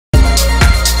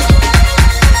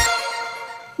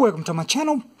Welcome to my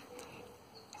channel.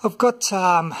 I've got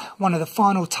one of the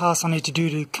final tasks I need to do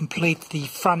to complete the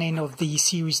front end of the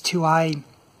Series 2A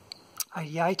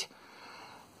 88,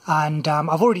 and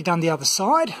I've already done the other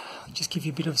side. I'll just give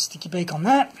you a bit of a sticky beak on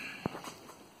that.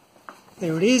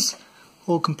 There it is,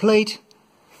 all complete.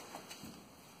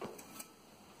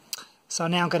 So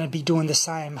now I'm going to be doing the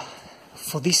same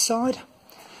for this side,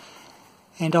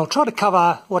 and I'll try to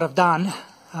cover what I've done.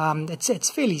 It's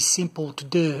fairly simple to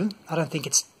do. I don't think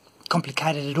it's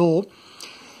complicated at all,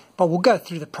 but we'll go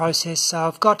through the process. So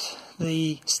I've got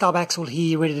the stub axle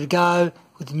here ready to go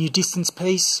with the new distance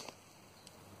piece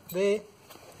there.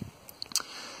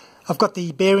 I've got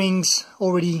the bearings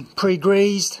already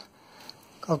pre-greased.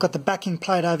 I've got the backing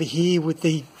plate over here with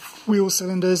the wheel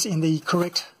cylinders in the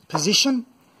correct position,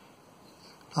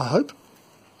 I hope.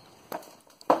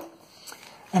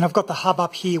 And I've got the hub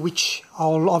up here, which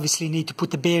I'll obviously need to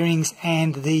put the bearings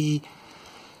and the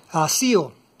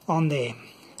seal on there.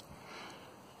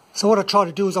 So what I try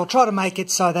to do is I'll try to make it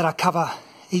so that I cover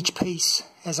each piece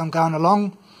as I'm going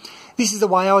along. This is the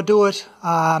way I do it,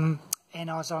 and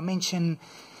as I mentioned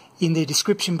in the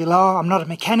description below, I'm not a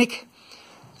mechanic.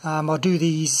 I do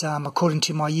these according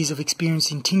to my years of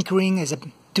experience in tinkering as a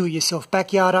do-it-yourself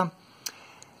backyarder.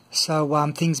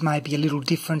 So things may be a little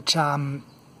different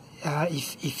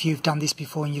if you've done this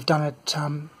before and you've done it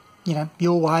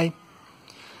your way.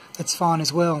 That's fine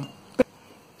as well.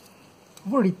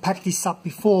 I've already packed this up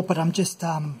before, but I'm just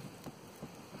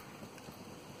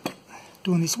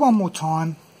doing this one more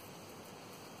time.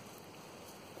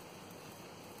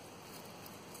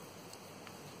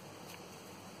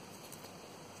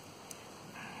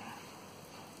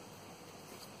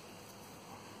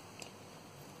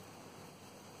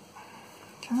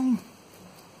 Okay.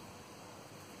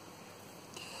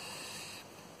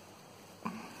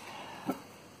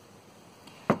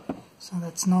 So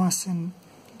that's nice and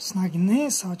snug in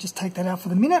there, so I'll just take that out for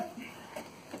the minute.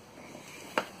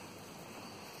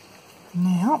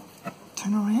 Now,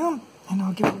 turn around and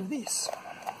I'll get rid of this.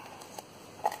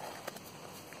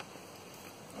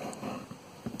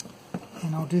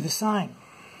 And I'll do the same.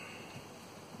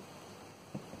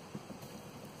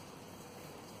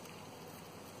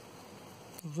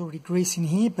 There's already grease in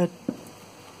here, but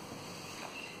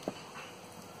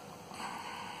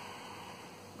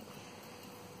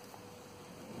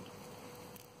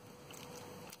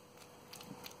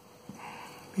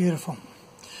beautiful.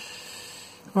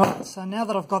 Right, so now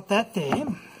that I've got that there,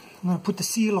 I'm going to put the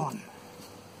seal on.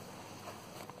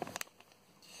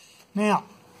 Now,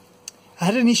 I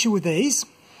had an issue with these,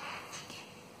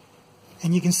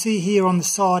 and you can see here on the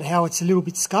side how it's a little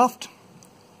bit scuffed.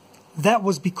 That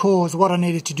was because what I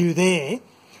needed to do there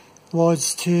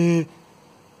was to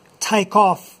take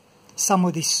off some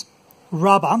of this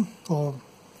rubber, or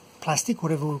plastic,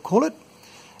 whatever we'll call it,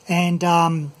 and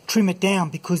trim it down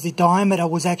because the diameter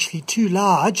was actually too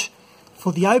large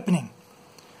for the opening.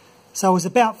 So it was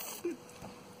about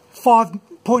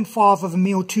 5.5 of a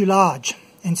mil too large,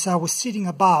 and so I was sitting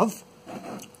above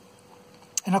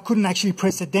and I couldn't actually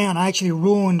press it down. I actually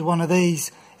ruined one of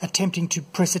these attempting to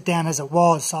press it down as it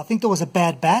was, so I think there was a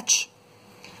bad batch.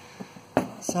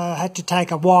 So I had to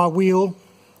take a wire wheel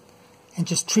and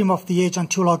just trim off the edge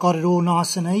until I got it all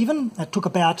nice and even. It took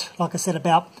about, like I said,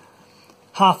 about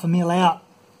half a mil out.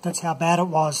 That's how bad it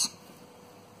was.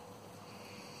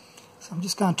 So I'm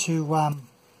just going to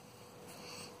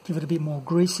give it a bit more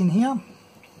grease in here.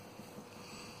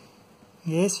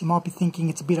 Yes, you might be thinking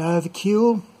it's a bit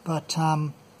overkill, but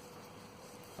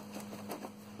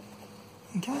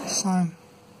okay, so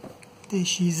there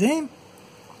she is there.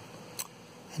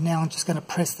 And now I'm just going to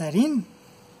press that in.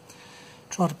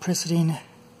 Try to press it in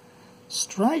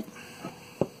straight.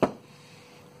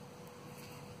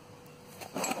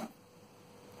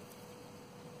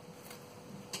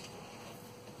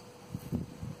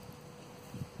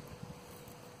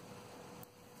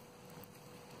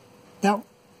 That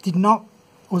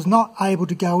was not able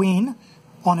to go in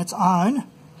on its own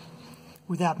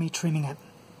without me trimming it.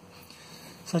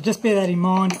 So just bear that in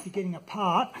mind. If you're getting a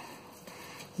part,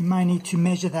 you may need to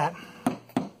measure that.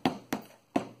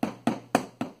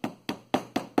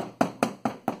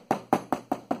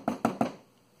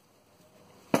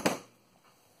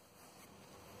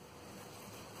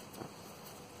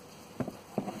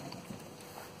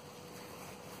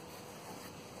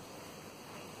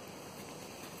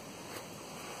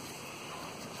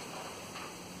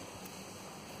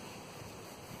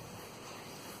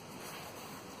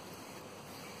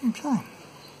 Okay,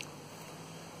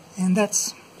 and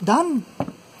that's done.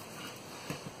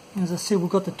 As I said, we've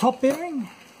got the top bearing.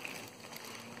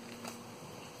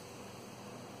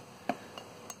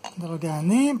 That'll go in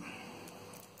there.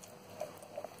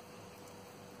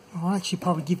 I'll actually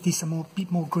probably give this a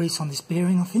bit more grease on this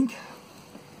bearing, I think.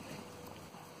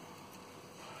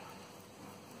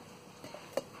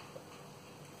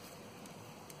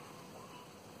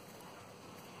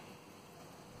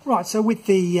 Right, so with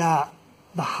the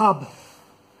hub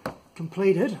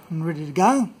completed and ready to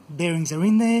go, bearings are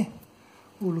in there,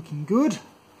 all looking good.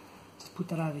 Just put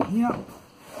that over here.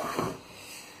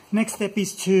 Next step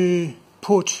is to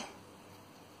put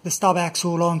the stub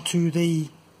axle onto the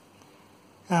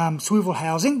swivel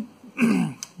housing,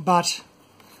 but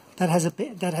that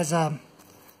has a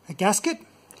gasket.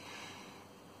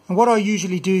 And what I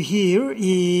usually do here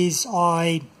is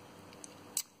I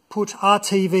put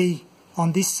RTV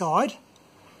on this side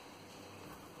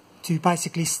to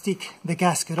basically stick the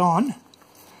gasket on,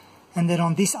 and then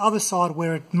on this other side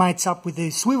where it mates up with the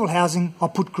swivel housing, I'll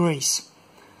put grease.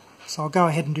 So I'll go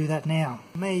ahead and do that now.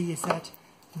 For me is that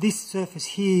this surface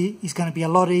here is going to be a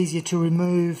lot easier to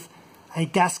remove a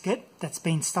gasket that's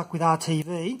been stuck with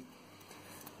RTV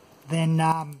than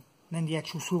the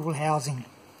actual swivel housing.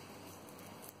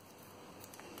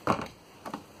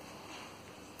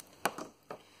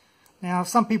 Now,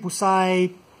 some people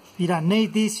say you don't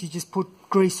need this, you just put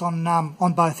grease on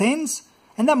both ends,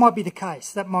 and that might be the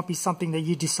case. That might be something that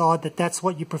you decide that that's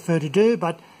what you prefer to do,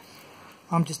 but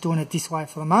I'm just doing it this way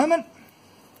for the moment.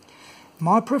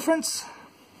 My preference.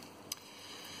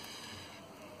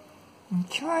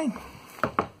 Okay,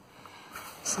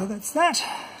 so that's that,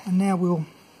 and now we'll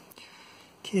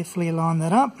carefully align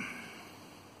that up.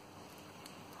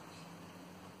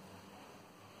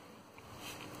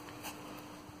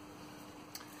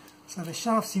 So the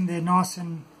shaft's in there nice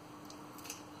and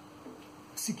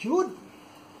secured.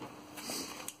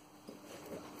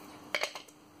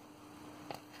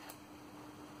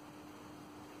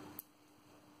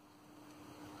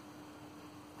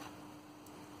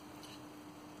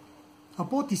 I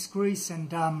bought this grease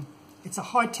and it's a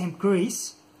high temp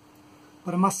grease,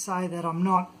 but I must say that I'm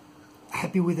not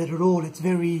happy with it at all. It's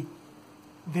very,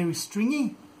 very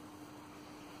stringy,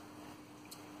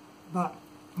 but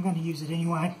I'm going to use it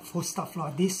anyway for stuff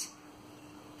like this.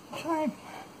 Okay,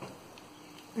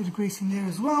 bit of grease in there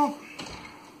as well.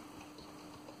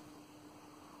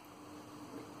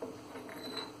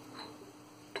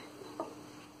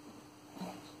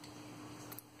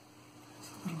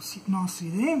 So that'll sit nicely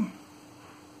there.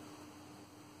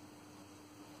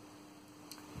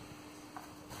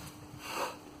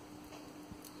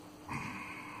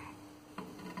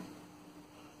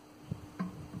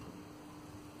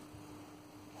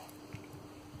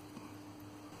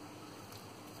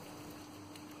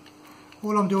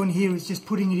 All I'm doing here is just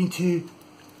putting it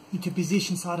into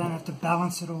position so I don't have to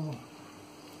balance it all.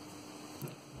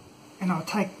 And I'll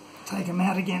take them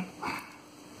out again.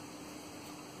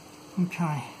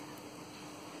 Okay.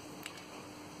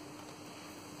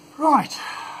 Right.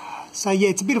 So yeah,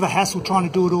 it's a bit of a hassle trying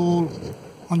to do it all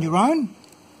on your own.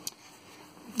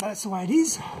 That's the way it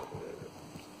is.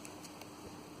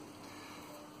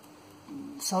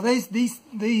 So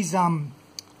these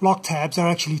lock tabs are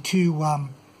actually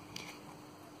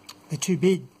they're too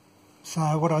big,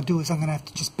 so what I do is I'm going to have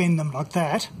to just bend them like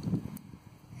that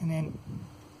and then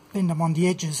bend them on the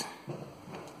edges.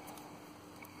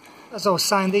 As I was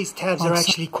saying, these tabs are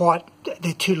actually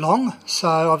they're too long,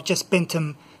 so I've just bent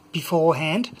them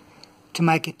beforehand to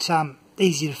make it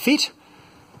easy to fit.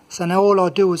 So now all I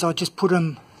do is I just put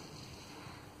them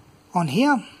on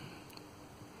here,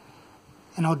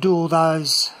 and I'll do all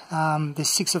those, there's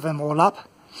 6 of them all up,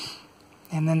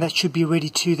 and then that should be ready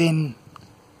to then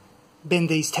bend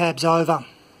these tabs over.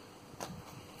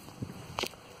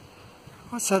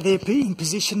 Right, so they're in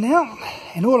position now,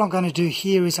 and all I'm going to do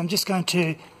here is I'm just going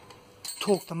to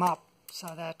torque them up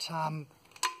so that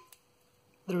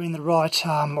they're in the right,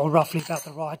 or roughly about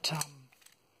the right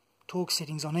torque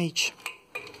settings on each.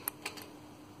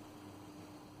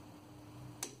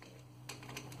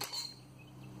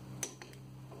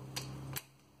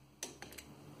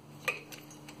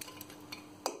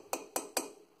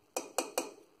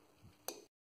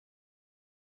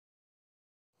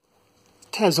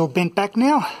 Tabs all bent back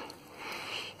now.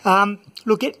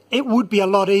 Look, it would be a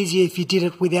lot easier if you did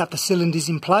it without the cylinders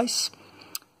in place,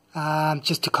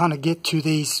 just to kind of get to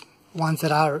these ones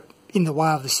that are in the way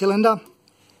of the cylinder.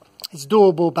 It's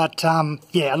doable, but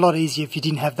yeah, a lot easier if you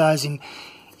didn't have those in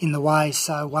the way.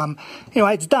 So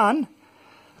anyway, it's done.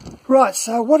 Right,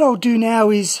 so what I'll do now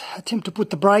is attempt to put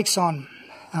the brakes on,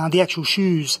 the actual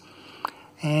shoes,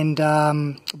 and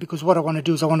because what I want to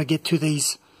do is I want to get to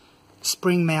these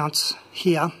spring mounts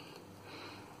here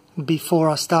before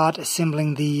I start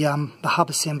assembling the hub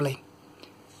assembly.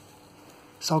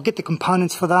 So I'll get the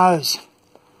components for those.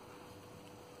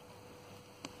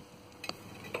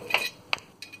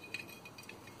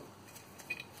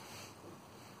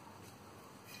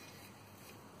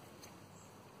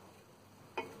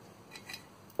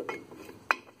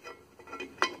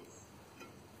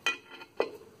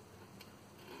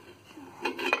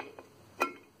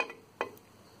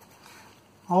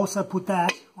 I also put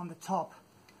that on the top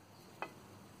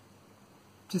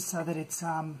just so that it's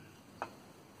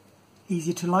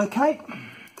easier to locate.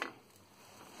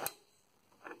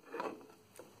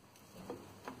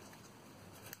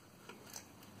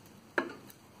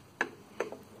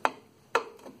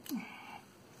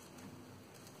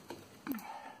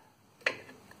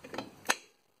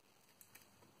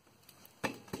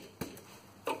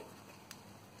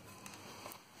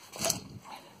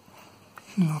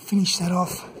 And I'll finish that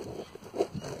off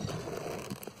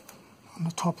on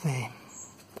the top there.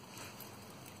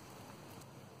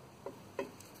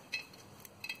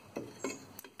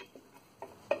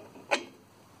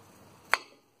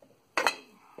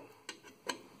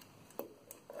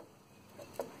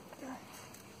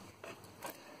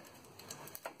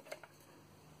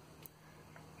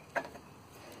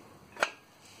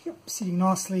 Yep, sitting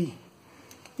nicely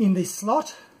in this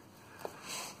slot.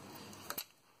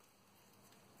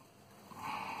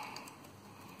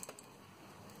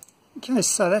 Okay,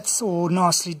 so that's all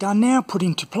nicely done now, put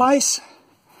into place.